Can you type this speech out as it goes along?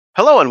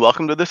Hello and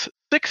welcome to this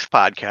sixth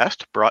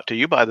podcast brought to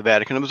you by the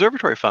Vatican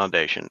Observatory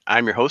Foundation.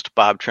 I'm your host,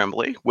 Bob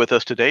Tremblay. With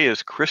us today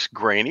is Chris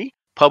Graney,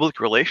 Public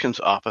Relations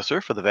Officer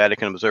for the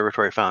Vatican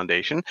Observatory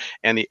Foundation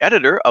and the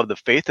editor of the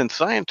Faith and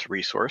Science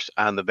resource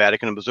on the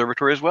Vatican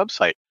Observatory's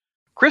website.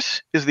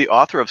 Chris is the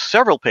author of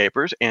several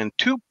papers and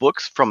 2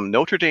 books from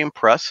Notre Dame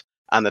Press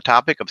on the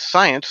topic of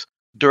science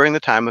during the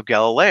time of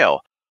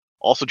Galileo.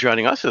 Also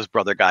joining us is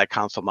Brother Guy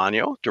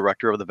Consolmagno,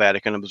 Director of the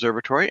Vatican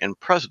Observatory and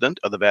President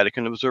of the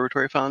Vatican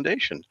Observatory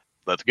Foundation.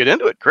 Let's get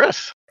into it,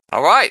 Chris.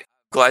 All right.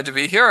 Glad to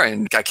be here,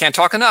 and I can't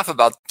talk enough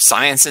about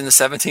science in the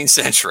 17th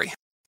century.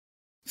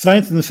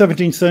 Science in the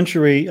 17th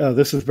century,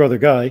 this is Brother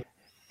Guy,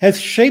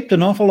 has shaped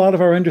an awful lot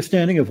of our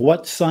understanding of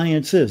what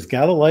science is.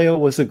 Galileo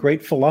was a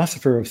great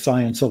philosopher of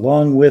science,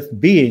 along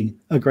with being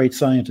a great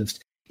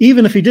scientist,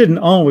 even if he didn't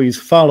always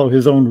follow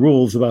his own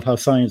rules about how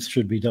science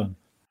should be done.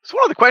 So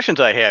one of the questions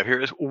I have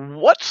here is,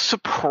 what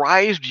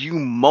surprised you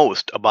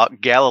most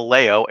about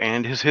Galileo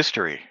and his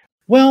history?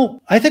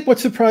 Well, I think what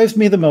surprised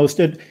me the most,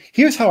 and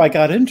here's how I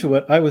got into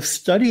it. I was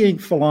studying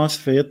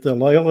philosophy at the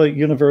Loyola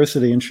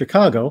University in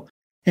Chicago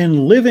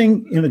and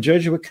living in a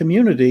Jesuit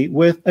community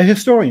with a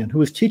historian who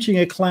was teaching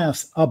a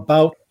class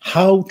about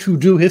how to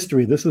do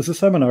history. This was a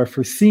seminar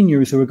for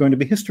seniors who were going to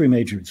be history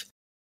majors.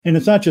 And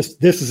it's not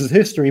just this is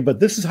history, but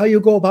this is how you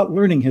go about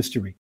learning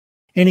history.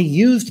 And he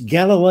used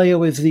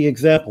Galileo as the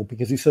example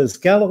because he says,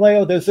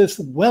 Galileo, there's this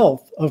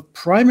wealth of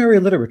primary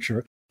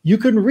literature. You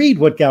can read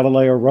what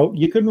Galileo wrote.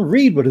 You can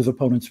read what his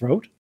opponents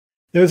wrote.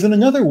 There's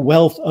another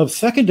wealth of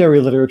secondary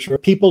literature,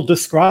 people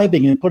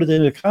describing and put it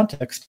into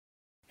context.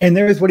 And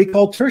there's what he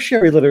called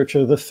tertiary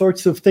literature, the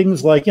sorts of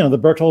things like, the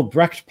Bertolt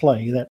Brecht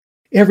play that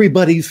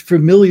everybody's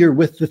familiar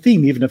with the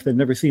theme, even if they've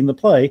never seen the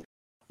play,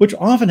 which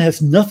often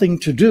has nothing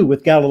to do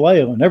with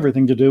Galileo and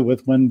everything to do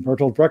with when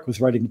Bertolt Brecht was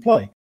writing the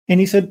play.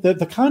 And he said that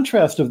the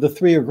contrast of the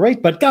 3 are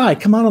great, but Guy,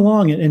 come on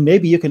along and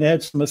maybe you can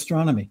add some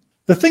astronomy.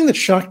 The thing that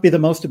shocked me the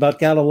most about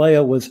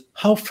Galileo was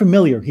how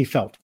familiar he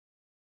felt.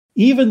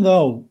 Even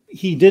though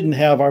he didn't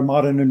have our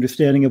modern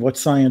understanding of what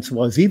science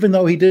was, even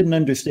though he didn't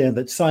understand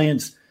that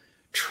science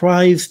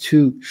tries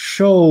to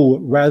show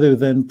rather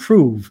than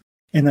prove,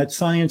 and that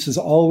science is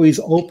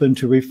always open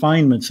to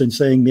refinements and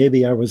saying,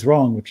 maybe I was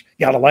wrong, which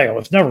Galileo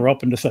was never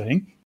open to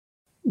saying,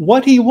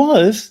 what he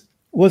was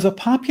a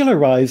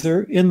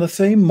popularizer in the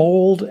same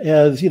mold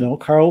as,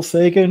 Carl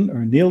Sagan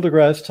or Neil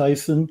deGrasse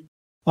Tyson,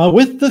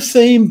 with the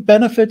same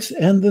benefits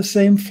and the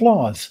same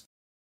flaws.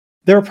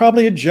 There are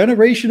probably a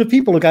generation of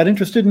people who got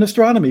interested in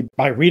astronomy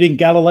by reading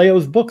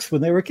Galileo's books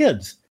when they were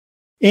kids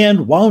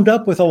and wound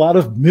up with a lot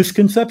of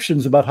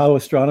misconceptions about how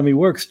astronomy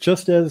works,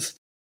 just as,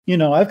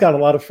 I've got a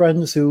lot of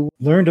friends who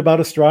learned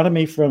about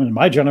astronomy from, in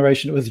my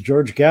generation, it was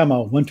George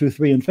Gamow, 1, 2,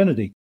 3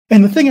 infinity.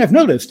 And the thing I've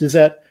noticed is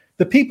that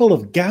the people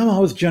of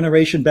Gamow's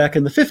generation back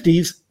in the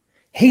 50s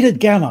hated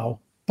Gamow,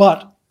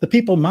 but the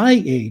people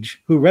my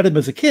age who read him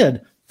as a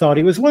kid thought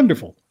he was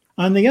wonderful.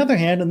 On the other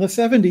hand, in the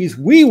 70s,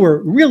 we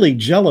were really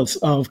jealous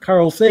of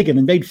Carl Sagan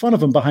and made fun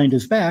of him behind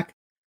his back.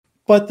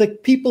 But the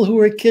people who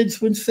were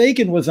kids when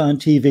Sagan was on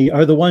TV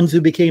are the ones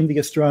who became the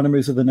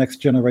astronomers of the next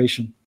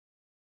generation.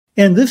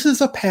 And this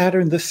is a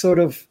pattern, this sort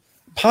of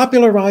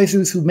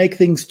popularizers who make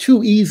things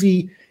too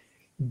easy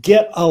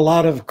get a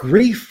lot of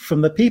grief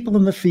from the people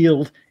in the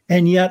field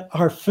and yet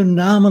are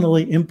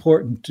phenomenally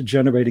important to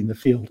generating the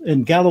field.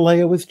 And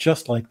Galileo was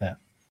just like that.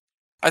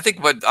 I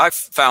think what I've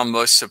found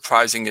most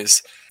surprising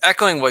is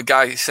echoing what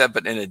Guy said,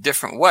 but in a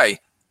different way.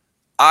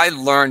 I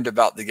learned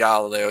about the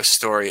Galileo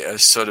story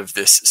as sort of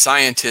this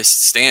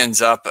scientist stands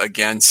up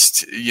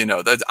against,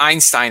 that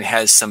Einstein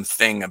has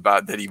something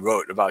about that he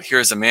wrote about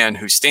here's a man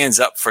who stands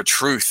up for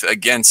truth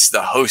against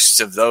the hosts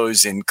of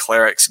those in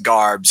clerics'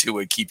 garbs who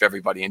would keep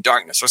everybody in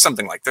darkness or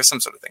something like there's some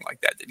sort of thing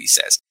like that he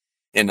says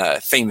in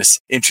a famous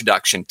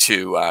introduction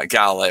to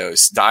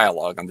Galileo's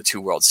dialogue on the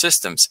 2 world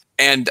systems.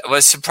 And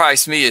what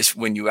surprised me is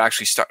when you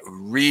actually start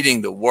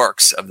reading the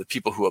works of the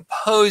people who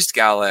opposed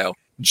Galileo,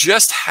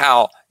 just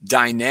how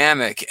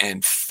dynamic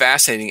and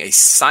fascinating a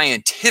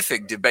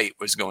scientific debate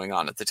was going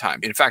on at the time.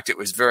 In fact, it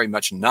was very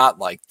much not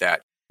like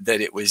that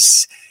it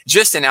was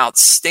just an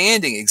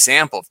outstanding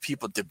example of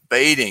people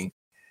debating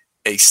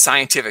a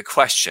scientific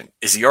question.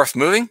 Is the Earth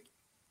moving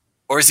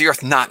or is the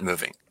Earth not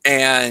moving?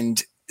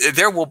 And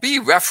there will be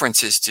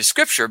references to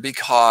Scripture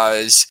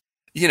because,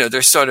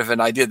 there's sort of an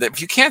idea that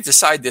if you can't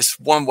decide this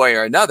one way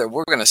or another,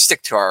 we're going to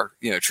stick to our,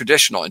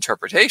 traditional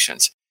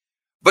interpretations.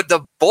 But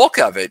the bulk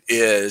of it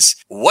is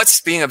what's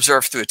being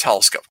observed through a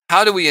telescope.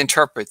 How do we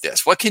interpret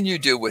this? What can you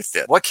do with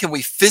it? What can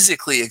we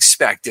physically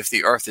expect if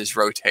the Earth is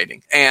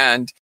rotating?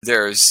 And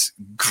there's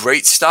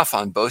great stuff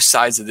on both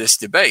sides of this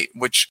debate,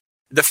 which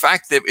the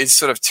fact that it's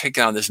sort of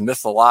taken on this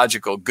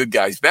mythological good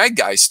guys, bad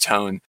guys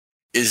tone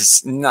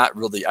is not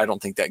really, I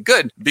don't think, that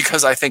good,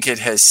 because I think it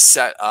has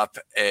set up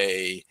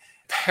a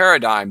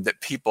paradigm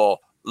that people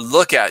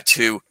look at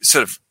to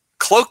sort of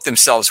cloak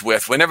themselves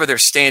with whenever they're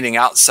standing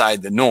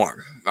outside the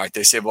norm, right?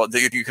 They say, well,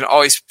 you can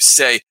always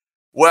say,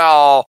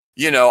 well,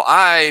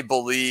 I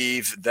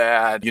believe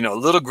that,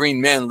 little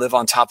green men live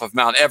on top of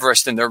Mount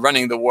Everest and they're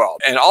running the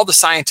world. And all the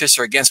scientists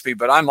are against me,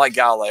 but I'm like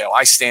Galileo.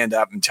 I stand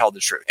up and tell the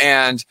truth.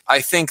 And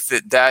I think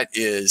that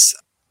is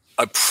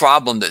a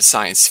problem that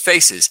science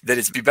faces, that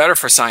it'd be better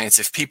for science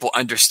if people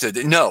understood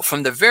that, no,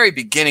 from the very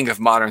beginning of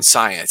modern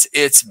science,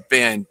 it's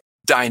been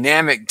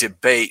dynamic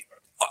debate,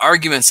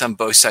 arguments on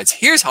both sides.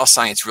 Here's how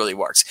science really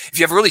works. If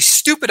you have a really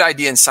stupid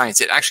idea in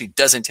science, it actually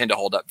doesn't tend to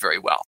hold up very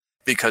well,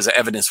 because the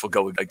evidence will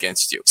go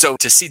against you. So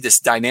to see this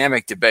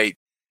dynamic debate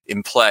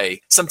in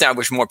play, something I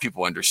wish more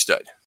people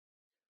understood.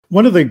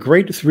 One of the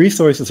great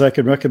resources I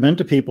could recommend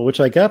to people,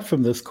 which I got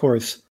from this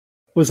course,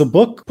 was a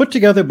book put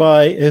together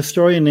by a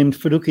historian named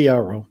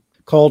Fiduciaro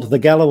called The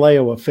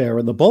Galileo Affair.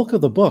 And the bulk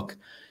of the book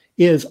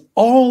is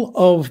all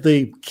of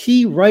the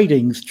key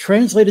writings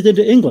translated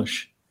into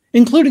English,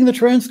 including the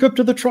transcript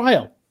of the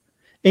trial.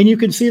 And you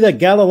can see that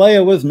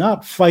Galileo was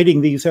not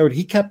fighting these.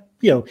 He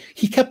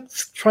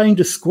kept trying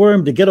to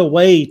squirm to get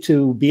away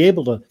to be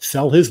able to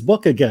sell his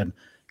book again,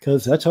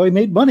 because that's how he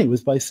made money,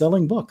 was by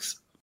selling books.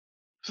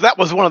 So that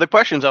was one of the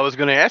questions I was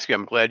going to ask you.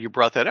 I'm glad you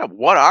brought that up.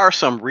 What are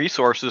some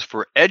resources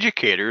for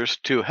educators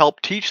to help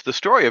teach the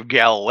story of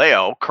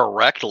Galileo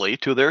correctly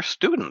to their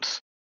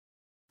students?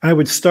 I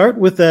would start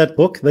with that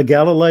book, The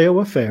Galileo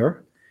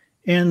Affair.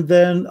 And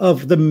then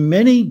of the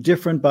many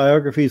different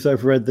biographies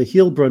I've read, the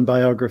Heilbrunn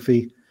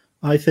biography,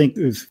 I think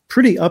is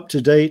pretty up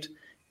to date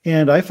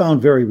and I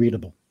found very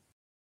readable.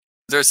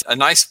 There's a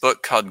nice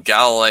book called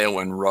Galileo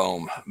in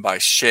Rome by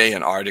Shea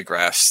and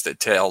Ardigras that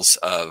tells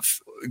of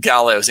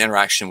Galileo's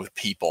interaction with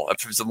people.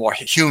 It's a more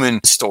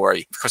human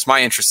story, because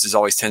my interest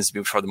always tends to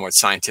be for the more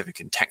scientific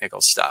and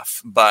technical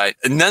stuff. But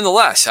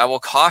nonetheless, I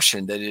will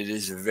caution that it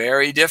is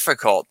very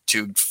difficult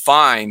to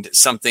find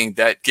something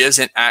that gives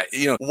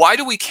why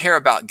do we care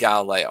about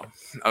Galileo?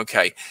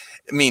 Okay.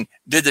 I mean,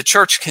 did the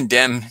church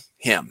condemn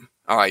him?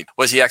 All right.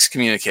 Was he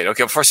excommunicated?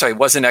 Okay. Well, first of all, he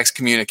wasn't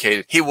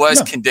excommunicated. He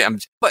was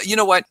condemned. But you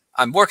know what?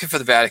 I'm working for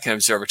the Vatican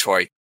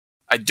Observatory.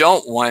 I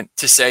don't want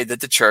to say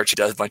that the church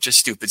does a bunch of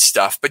stupid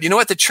stuff. But you know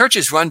what? The church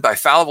is run by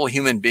fallible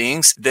human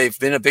beings. They've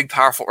been a big,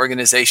 powerful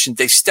organization.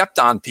 They've stepped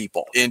on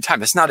people in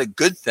time. It's not a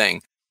good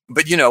thing.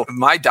 But,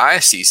 my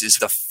diocese is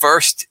the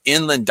first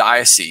inland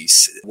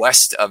diocese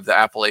west of the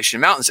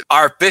Appalachian Mountains.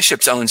 Our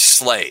bishops own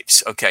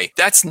slaves. Okay.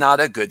 That's not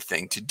a good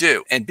thing to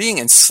do. And being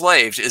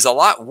enslaved is a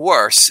lot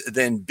worse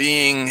than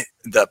being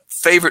the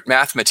favorite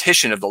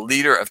mathematician of the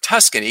leader of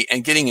Tuscany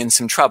and getting in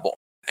some trouble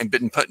and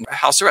been put in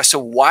house arrest. So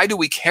why do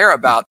we care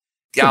about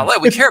Galileo?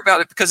 We care about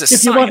it because of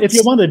science. If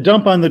you want to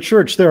dump on the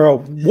church, there are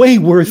way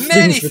worse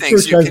things the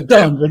church has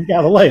done than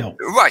Galileo.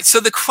 Right. So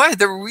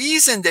the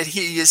reason that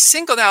he is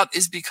singled out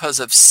is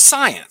because of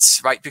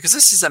science, right? Because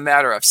this is a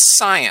matter of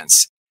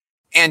science.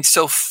 And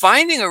so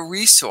finding a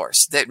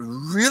resource that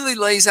really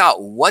lays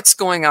out what's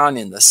going on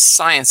in the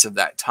science of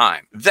that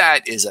time,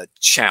 that is a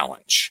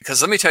challenge.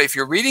 Because let me tell you, if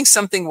you're reading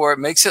something where it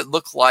makes it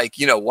look like,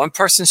 one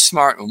person's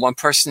smart and one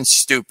person's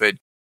stupid,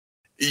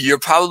 you're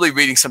probably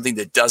reading something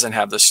that doesn't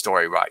have the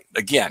story right.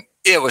 Again,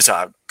 it was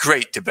a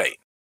great debate.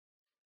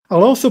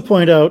 I'll also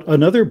point out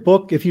another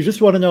book, if you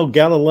just want to know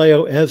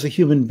Galileo as a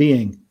human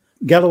being,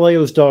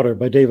 Galileo's Daughter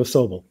by Dava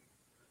Sobel.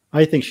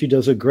 I think she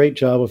does a great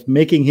job of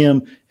making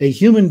him a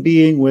human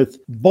being with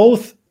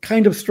both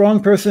kind of strong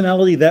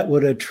personality that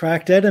would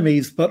attract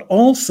enemies, but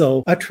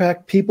also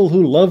attract people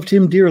who loved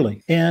him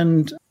dearly.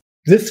 And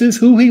this is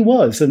who he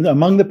was. And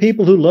among the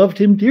people who loved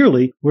him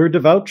dearly were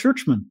devout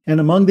churchmen. And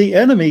among the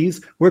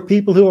enemies were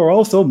people who are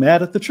also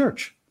mad at the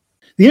church.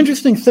 The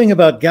interesting thing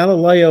about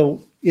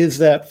Galileo is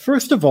that,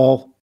 first of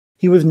all,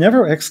 he was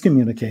never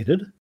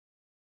excommunicated.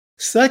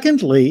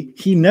 Secondly,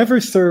 he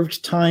never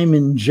served time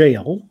in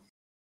jail.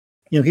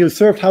 He was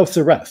served house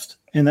arrest,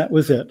 and that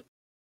was it.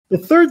 The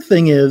third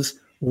thing is,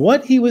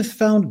 what he was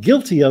found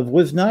guilty of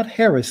was not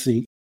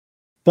heresy,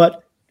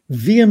 but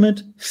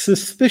vehement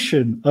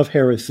suspicion of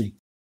heresy.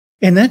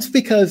 And that's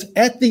because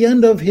at the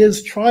end of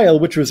his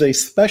trial, which was a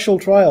special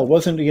trial,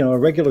 wasn't a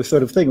regular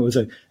sort of thing. It was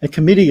a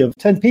committee of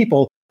 10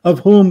 people, of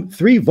whom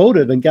 3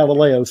 voted on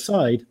Galileo's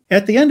side.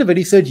 At the end of it,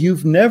 he said,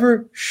 "You've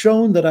never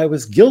shown that I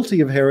was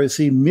guilty of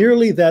heresy,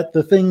 merely that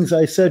the things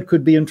I said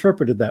could be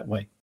interpreted that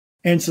way."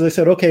 And so they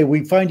said, "Okay,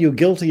 we find you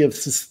guilty of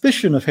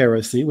suspicion of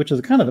heresy," which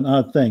is kind of an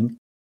odd thing.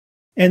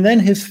 And then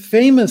his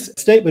famous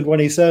statement when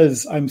he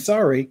says, "I'm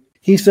sorry,"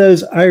 he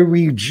says, "I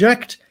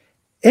reject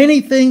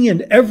anything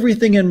and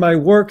everything in my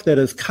work that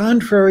is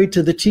contrary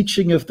to the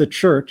teaching of the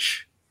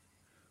church,"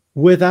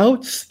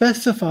 without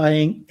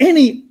specifying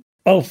any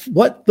of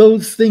what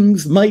those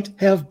things might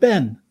have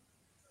been.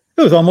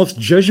 It was almost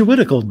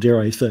Jesuitical, dare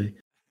I say.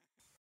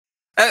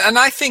 And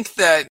I think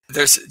that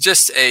there's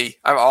just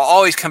I'll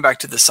always come back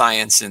to the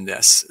science in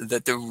this,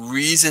 that the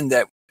reason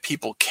that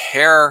people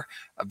care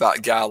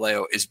about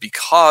Galileo is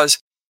because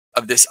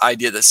of this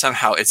idea that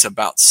somehow it's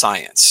about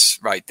science,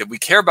 right? That we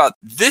care about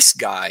this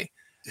guy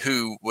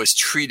who was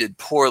treated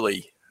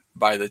poorly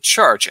by the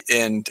church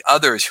and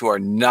others who are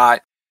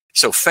not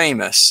so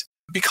famous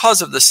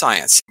because of the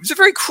science. It was a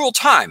very cruel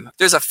time.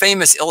 There's a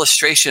famous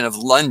illustration of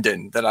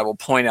London that I will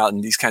point out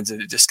in these kinds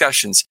of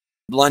discussions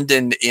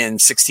London in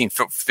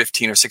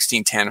 1615 or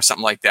 1610 or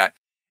something like that.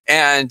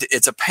 And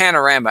it's a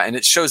panorama, and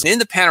it shows in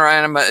the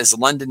panorama is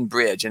London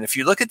Bridge. And if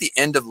you look at the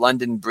end of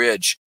London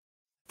Bridge,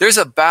 there's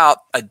about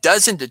a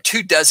dozen to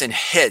 24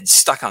 heads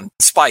stuck on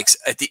spikes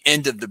at the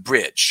end of the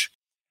bridge.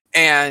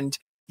 And,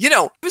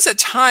 it was a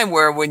time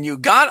where when you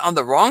got on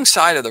the wrong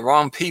side of the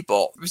wrong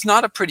people, it was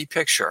not a pretty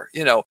picture.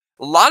 A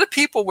lot of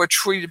people were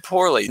treated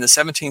poorly in the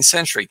 17th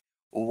century.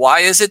 Why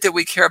is it that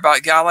we care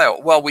about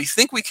Galileo? Well, we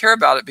think we care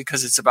about it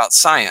because it's about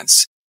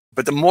science.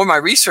 But the more my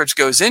research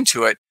goes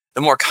into it,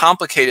 the more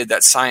complicated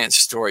that science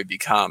story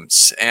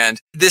becomes.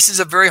 And this is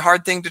a very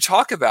hard thing to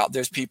talk about.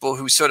 There's people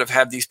who sort of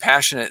have these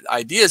passionate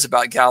ideas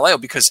about Galileo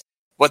because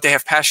what they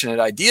have passionate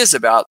ideas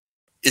about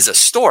is a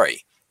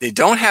story. They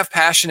don't have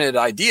passionate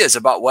ideas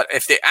about what,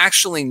 if they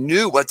actually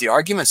knew what the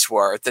arguments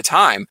were at the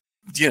time,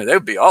 they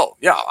would be, oh,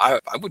 yeah, I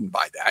wouldn't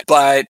buy that.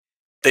 But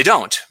they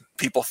don't.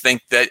 People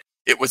think that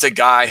it was a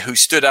guy who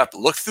stood up,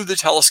 looked through the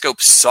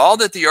telescope, saw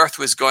that the Earth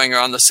was going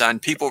around the sun.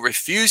 People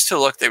refused to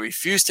look. They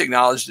refused to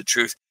acknowledge the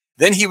truth.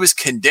 Then he was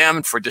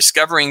condemned for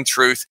discovering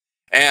truth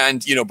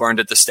and, burned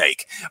at the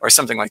stake or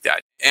something like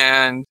that.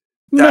 And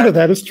none of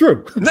that is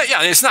true.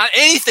 Yeah, there's not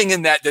anything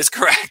in that that's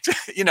correct,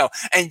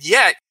 and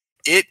yet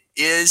it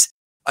is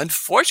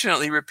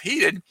unfortunately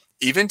repeated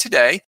even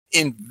today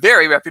in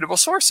very reputable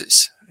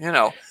sources.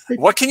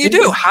 What can you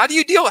do? How do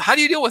you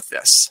deal with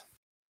this?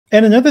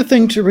 And another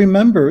thing to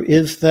remember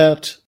is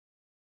that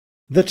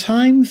the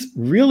times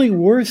really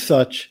were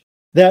such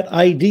that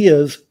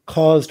ideas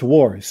caused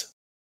wars.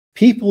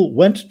 People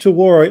went to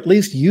war, or at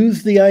least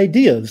used the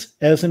ideas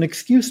as an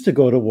excuse to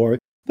go to war.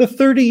 The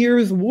 30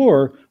 Years'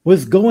 War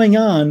was going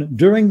on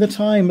during the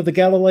time of the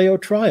Galileo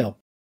trial.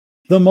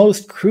 The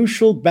most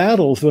crucial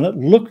battles, when it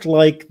looked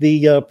like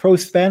the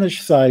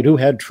pro-Spanish side, who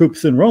had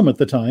troops in Rome at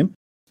the time,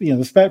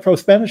 the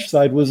pro-Spanish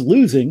side was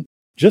losing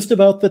just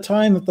about the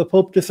time that the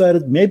Pope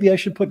decided maybe I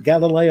should put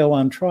Galileo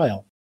on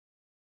trial.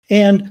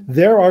 And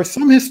there are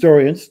some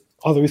historians,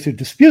 others who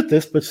dispute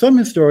this, but some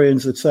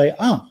historians that say,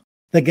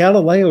 the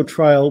Galileo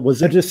trial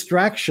was a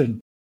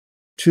distraction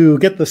to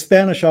get the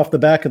Spanish off the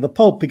back of the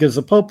Pope because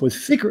the Pope was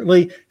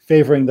secretly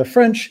favoring the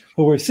French,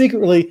 who were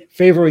secretly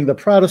favoring the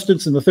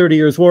Protestants in the 30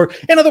 Years' War.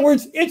 In other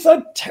words, it's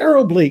a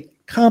terribly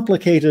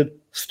complicated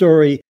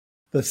story.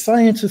 The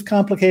science is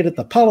complicated,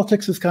 the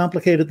politics is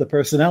complicated, the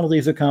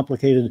personalities are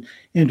complicated,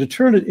 and to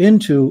turn it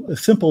into a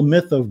simple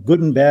myth of good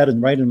and bad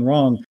and right and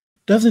wrong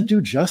doesn't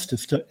do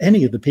justice to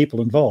any of the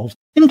people involved,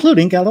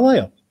 including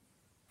Galileo.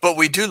 But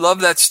we do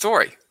love that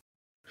story.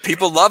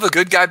 People love a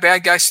good guy,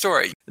 bad guy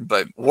story,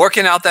 but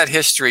working out that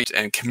history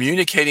and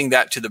communicating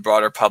that to the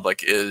broader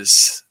public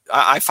is,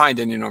 I find,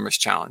 an enormous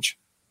challenge.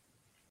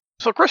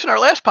 So, Chris, in our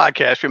last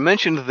podcast, you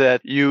mentioned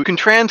that you can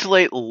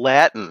translate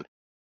Latin.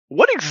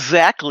 What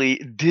exactly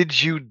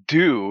did you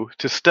do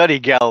to study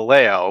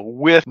Galileo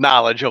with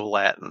knowledge of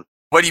Latin?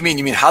 What do you mean?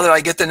 You mean, how did I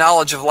get the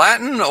knowledge of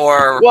Latin,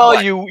 or?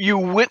 Well, you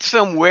went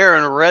somewhere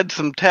and read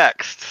some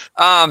texts.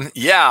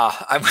 Yeah,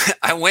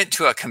 I went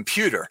to a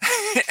computer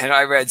and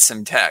I read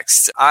some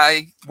texts.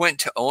 I went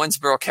to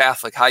Owensboro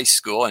Catholic High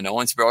School in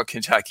Owensboro,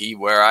 Kentucky,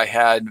 where I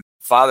had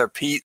Father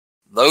Pete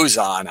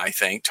Lozon, I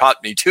think,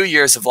 taught me 2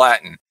 years of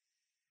Latin.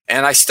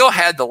 And I still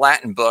had the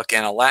Latin book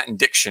and a Latin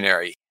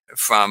dictionary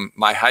from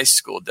my high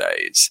school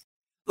days.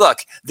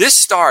 Look, this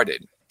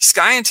started.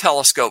 Sky and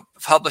Telescope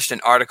published an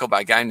article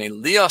by a guy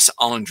named Leos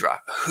Ondra,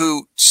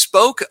 who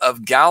spoke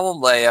of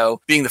Galileo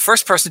being the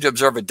first person to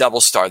observe a double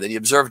star, that he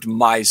observed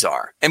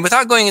Mizar. And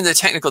without going into the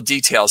technical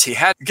details, he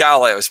had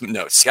Galileo's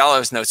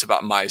notes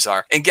about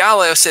Mizar. And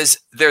Galileo says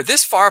they're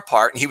this far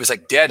apart, and he was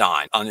like dead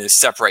on his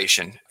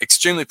separation,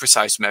 extremely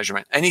precise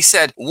measurement. And he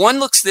said, one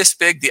looks this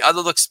big, the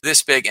other looks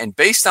this big, and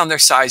based on their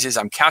sizes,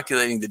 I'm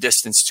calculating the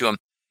distance to them.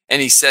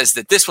 And he says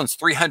that this one's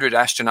 300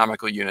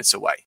 astronomical units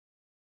away.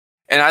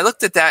 And I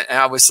looked at that and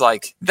I was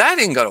like, that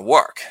ain't going to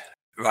work,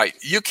 right?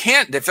 You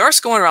can't, if the Earth's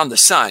going around the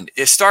sun,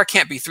 a star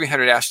can't be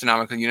 300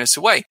 astronomical units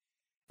away.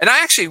 And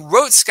I actually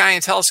wrote Sky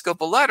and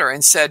Telescope a letter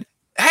and said,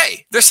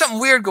 hey, there's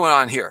something weird going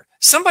on here.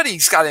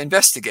 Somebody's got to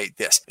investigate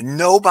this.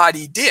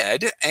 Nobody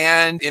did.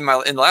 And in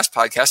the last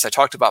podcast, I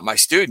talked about my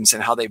students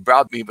and how they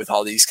browed me with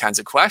all these kinds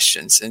of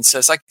questions. And so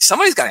it's like,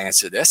 somebody's got to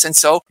answer this. And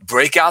so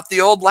break out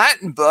the old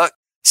Latin book,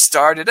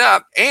 start it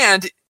up.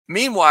 And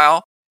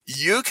meanwhile,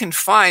 you can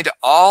find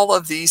all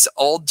of these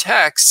old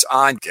texts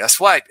on, guess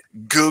what?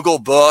 Google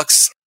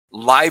Books,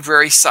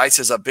 library sites.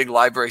 There's a big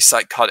library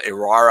site called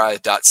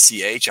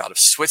errara.ch out of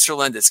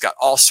Switzerland. It's got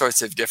all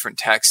sorts of different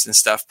texts and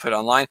stuff put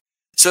online.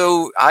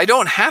 So I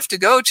don't have to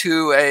go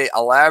to a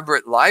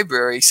elaborate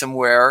library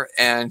somewhere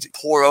and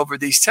pore over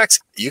these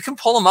texts. You can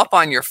pull them up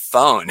on your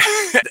phone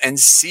and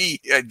see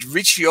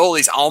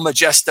Riccioli's Alma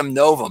Gestum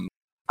Novum.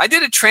 I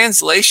did a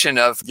translation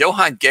of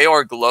Johann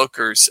Georg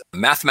Locher's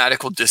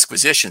Mathematical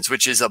Disquisitions,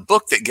 which is a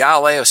book that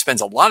Galileo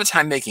spends a lot of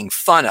time making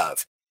fun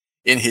of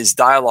in his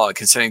dialogue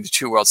concerning the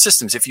two world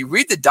systems. If you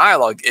read the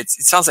dialogue, it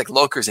sounds like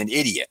Locher's an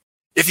idiot.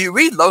 If you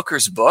read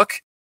Locher's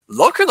book,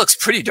 Locher looks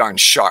pretty darn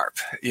sharp,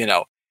 you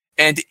know.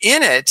 And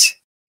in it,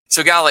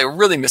 So Galileo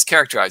really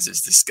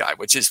mischaracterizes this guy,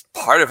 which is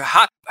part of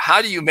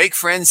how do you make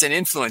friends and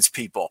influence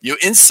people? You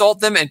insult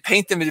them and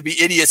paint them to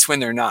be idiots when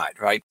they're not,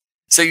 right?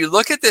 So you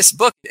look at this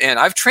book, and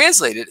I've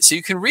translated it so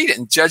you can read it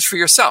and judge for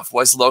yourself.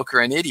 Was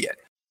Loker an idiot?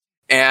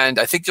 And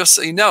I think just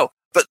so you know,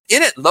 but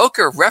in it,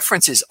 Loker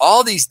references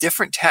all these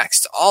different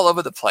texts all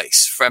over the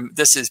place.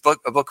 This is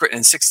a book written in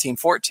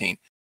 1614.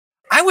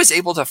 I was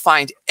able to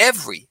find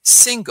every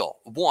single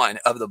one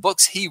of the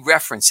books he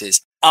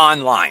references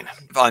online,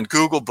 on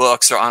Google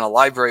Books or on a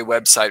library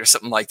website or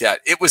something like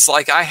that. It was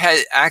like I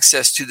had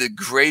access to the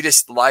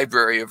greatest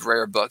library of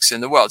rare books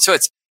in the world. So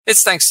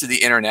it's thanks to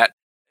the internet.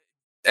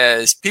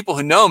 As people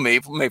who know me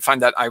may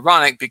find that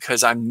ironic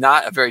because I'm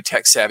not a very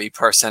tech-savvy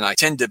person. I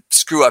tend to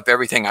screw up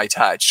everything I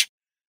touch.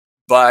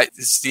 But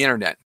it's the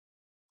internet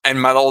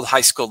and my old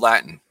high school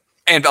Latin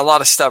and a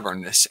lot of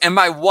stubbornness. And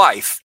my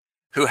wife,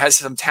 who has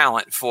some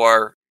talent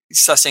for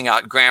sussing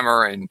out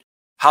grammar and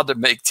how to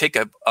take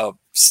a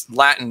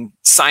Latin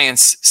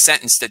science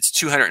sentence that's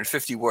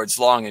 250 words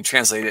long and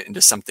translate it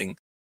into something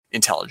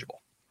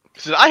intelligible.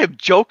 So I have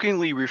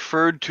jokingly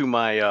referred to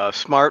my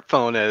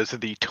smartphone as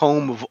the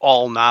tome of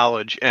all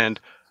knowledge, and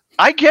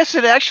I guess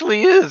it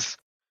actually is.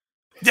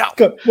 Yeah.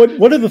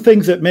 One of the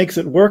things that makes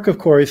it work, of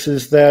course,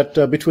 is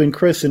that between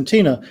Chris and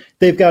Tina,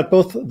 they've got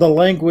both the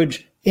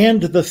language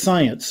and the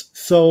science.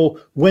 So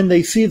when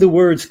they see the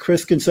words,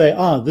 Chris can say,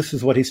 this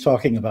is what he's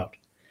talking about.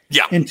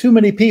 Yeah. And too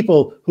many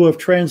people who have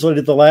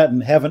translated the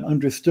Latin haven't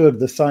understood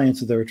the science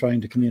that they were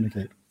trying to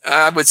communicate.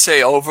 I would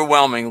say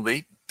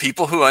overwhelmingly,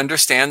 people who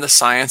understand the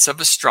science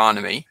of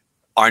astronomy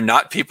are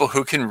not people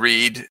who can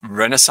read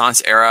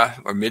Renaissance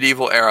era or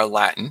medieval era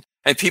Latin.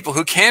 And people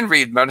who can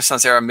read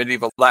Renaissance era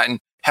medieval Latin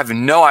have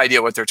no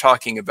idea what they're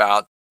talking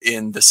about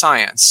in the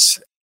science.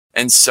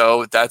 And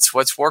so that's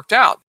what's worked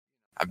out.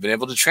 I've been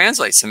able to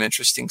translate some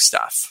interesting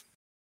stuff.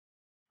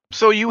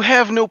 So you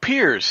have no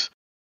peers.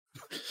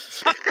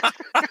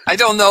 I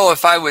don't know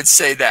if I would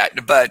say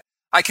that, but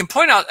I can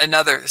point out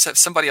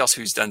somebody else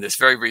who's done this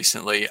very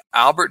recently,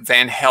 Albert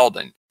Van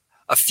Helden.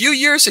 A few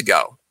years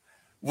ago,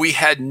 we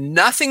had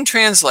nothing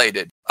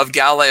translated of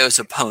Galileo's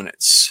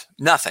opponents.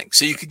 Nothing.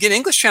 So you could get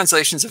English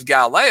translations of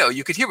Galileo.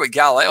 You could hear what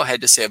Galileo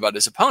had to say about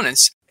his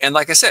opponents. And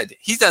like I said,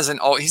 he's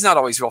not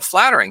always real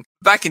flattering.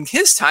 Back in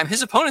his time,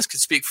 his opponents could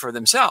speak for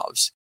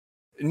themselves.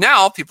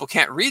 Now people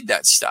can't read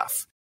that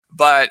stuff.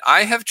 But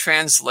I have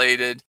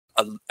translated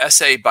an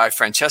essay by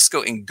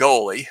Francesco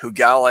Ingoli, who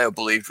Galileo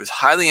believed was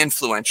highly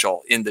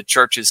influential in the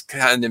church's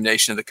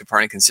condemnation of the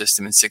Copernican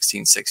system in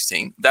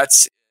 1616.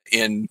 That's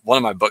in one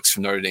of my books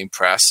from Notre Dame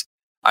Press.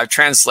 I've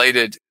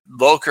translated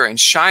Loker and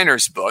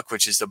Shiner's book,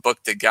 which is the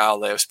book that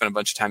Galileo spent a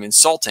bunch of time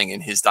insulting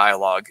in his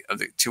dialogue of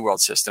the two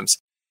world systems.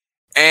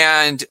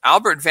 And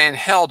Albert Van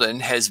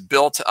Helden has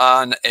built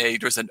on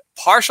there's a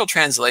partial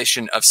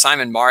translation of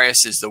Simon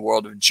Marius's The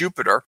World of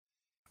Jupiter,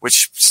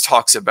 which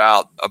talks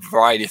about a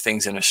variety of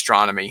things in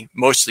astronomy,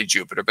 mostly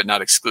Jupiter, but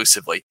not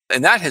exclusively.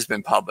 And that has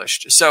been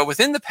published. So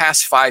within the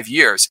past 5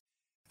 years,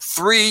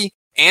 3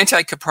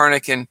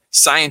 anti-Copernican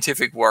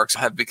scientific works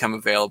have become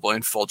available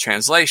in full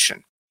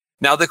translation.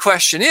 Now, the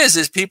question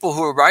is people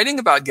who are writing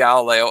about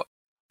Galileo,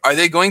 are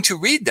they going to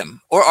read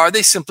them? Or are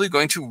they simply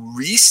going to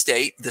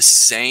restate the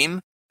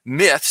same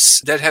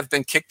myths that have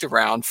been kicked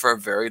around for a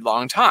very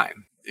long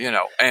time?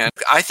 And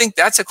I think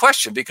that's a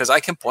question because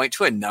I can point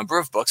to a number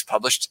of books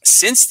published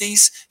since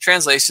these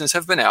translations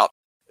have been out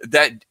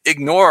that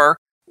ignore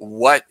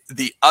what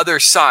the other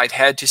side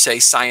had to say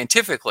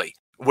scientifically,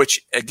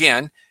 which,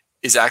 again,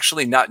 is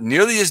actually not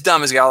nearly as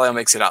dumb as Galileo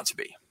makes it out to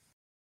be.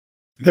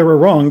 They were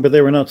wrong, but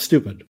they were not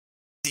stupid.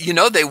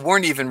 They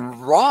weren't even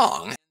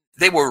wrong.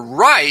 They were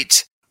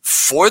right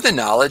for the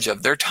knowledge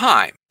of their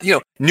time.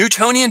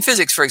 Newtonian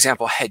physics, for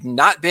example, had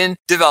not been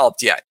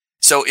developed yet.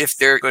 So if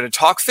they're going to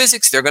talk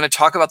physics, they're going to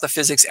talk about the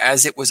physics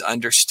as it was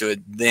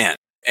understood then.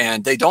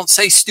 And they don't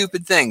say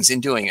stupid things in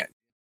doing it.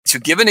 To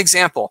give an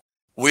example,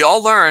 we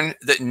all learn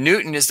that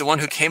Newton is the one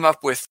who came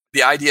up with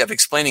the idea of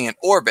explaining an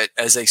orbit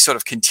as a sort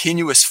of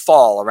continuous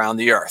fall around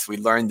the Earth. We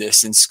learned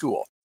this in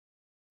school.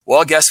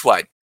 Well, guess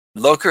what?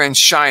 Loker and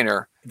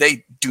Shiner,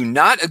 they do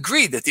not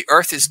agree that the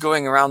Earth is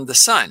going around the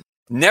sun.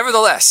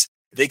 Nevertheless,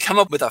 they come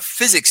up with a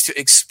physics to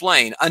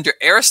explain under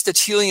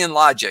Aristotelian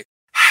logic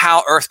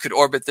how Earth could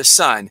orbit the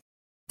sun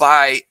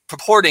by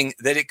purporting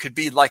that it could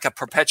be like a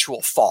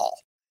perpetual fall.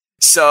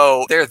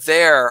 So they're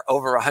there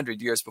over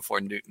 100 years before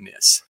Newton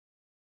is.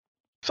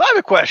 So I have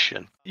a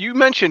question. You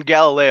mentioned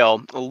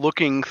Galileo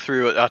looking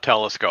through a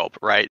telescope,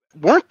 right?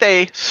 Weren't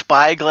they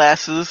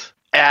spyglasses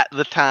at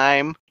the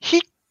time?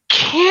 He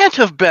can't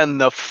have been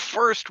the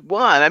first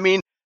one. I mean,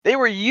 they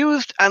were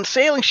used on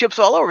sailing ships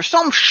all over.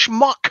 Some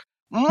schmuck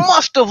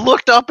must have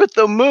looked up at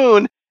the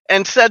moon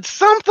and said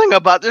something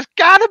about there's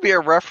got to be a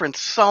reference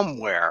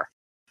somewhere.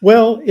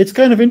 Well, it's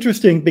kind of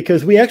interesting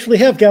because we actually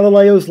have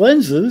Galileo's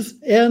lenses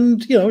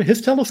and,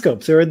 his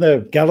telescopes. They're in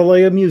the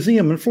Galileo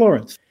Museum in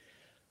Florence.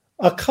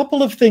 A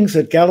couple of things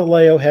that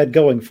Galileo had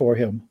going for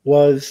him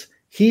was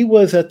he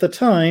was at the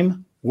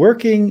time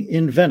working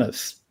in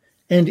Venice.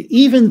 And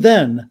even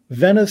then,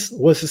 Venice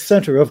was the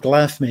center of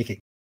glassmaking.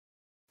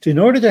 In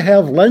order to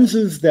have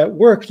lenses that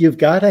work, you've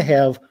got to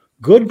have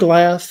good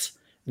glass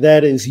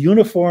that is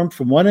uniform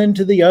from one end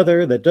to the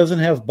other, that doesn't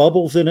have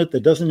bubbles in it,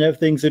 that doesn't have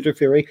things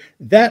interfering.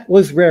 That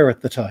was rare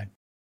at the time.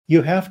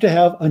 You have to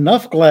have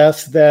enough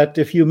glass that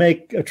if you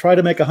try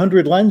to make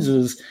 100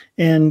 lenses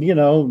and,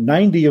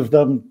 90 of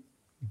them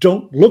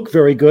don't look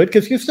very good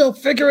because you're still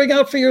figuring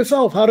out for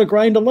yourself how to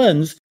grind a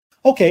lens.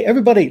 Okay,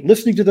 everybody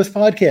listening to this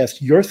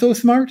podcast, you're so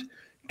smart.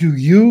 Do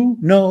you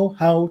know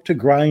how to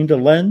grind a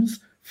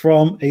lens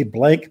from a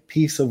blank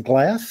piece of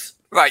glass?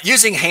 Right,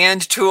 using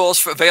hand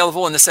tools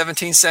available in the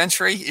 17th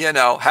century,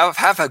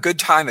 have a good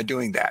time of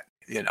doing that,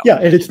 Yeah,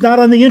 and it's not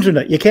on the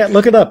internet. You can't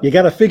look it up. You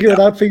got to figure it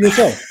out for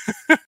yourself.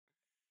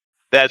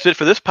 That's it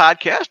for this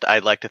podcast.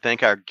 I'd like to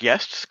thank our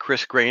guests,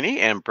 Chris Graney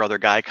and Brother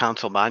Guy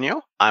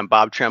Consolmagno. I'm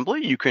Bob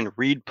Tremblay. You can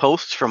read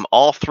posts from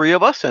all three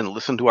of us and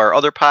listen to our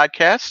other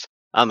podcasts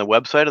on the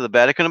website of the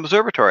Vatican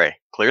Observatory.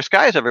 Clear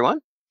skies, everyone.